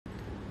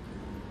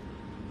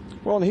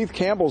Well, and Heath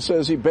Campbell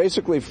says he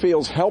basically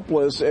feels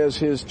helpless as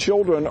his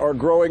children are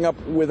growing up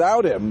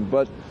without him,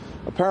 but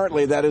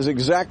apparently that is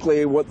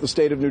exactly what the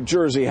state of New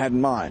Jersey had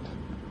in mind.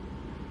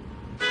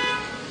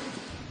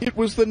 It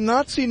was the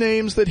Nazi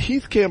names that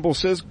Heath Campbell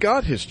says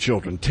got his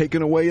children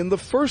taken away in the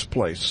first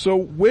place. So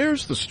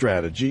where's the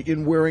strategy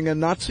in wearing a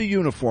Nazi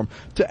uniform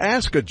to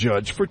ask a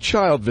judge for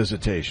child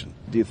visitation?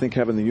 Do you think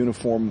having the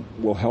uniform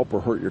will help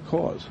or hurt your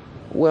cause?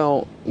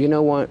 Well, you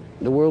know what?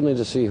 The world needs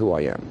to see who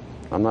I am.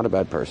 I'm not a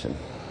bad person.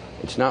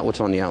 It's not what's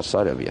on the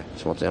outside of you.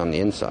 It's what's on the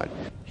inside.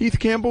 Heath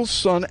Campbell's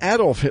son,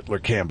 Adolf Hitler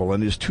Campbell,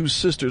 and his two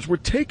sisters were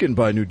taken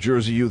by New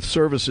Jersey Youth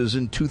Services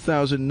in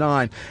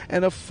 2009,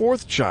 and a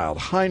fourth child,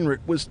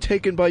 Heinrich, was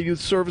taken by Youth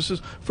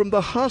Services from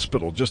the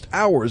hospital just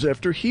hours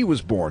after he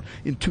was born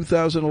in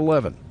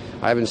 2011.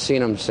 I haven't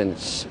seen him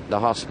since the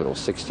hospital,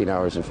 16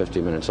 hours and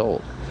 50 minutes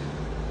old,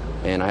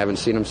 and I haven't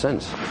seen him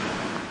since.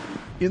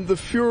 In the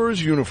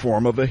Fuhrer's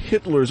uniform of a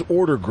Hitler's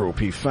order group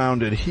he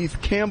founded,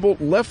 Heath Campbell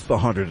left the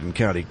Hunterdon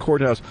County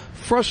Courthouse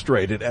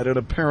frustrated at an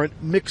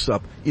apparent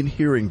mix-up in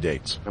hearing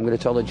dates. I'm going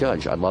to tell the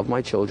judge, I love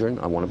my children,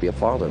 I want to be a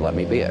father, let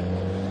me be it.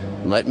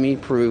 Let me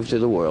prove to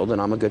the world that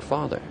I'm a good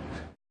father.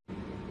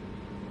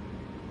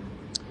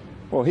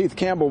 Well, Heath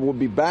Campbell will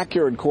be back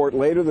here in court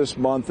later this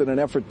month in an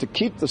effort to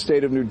keep the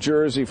state of New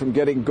Jersey from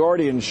getting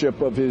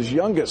guardianship of his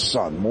youngest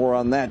son. More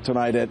on that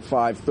tonight at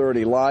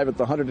 5:30. Live at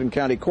the Hunterdon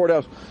County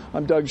Courthouse,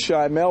 I'm Doug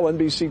Scheimel,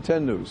 NBC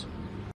 10 News.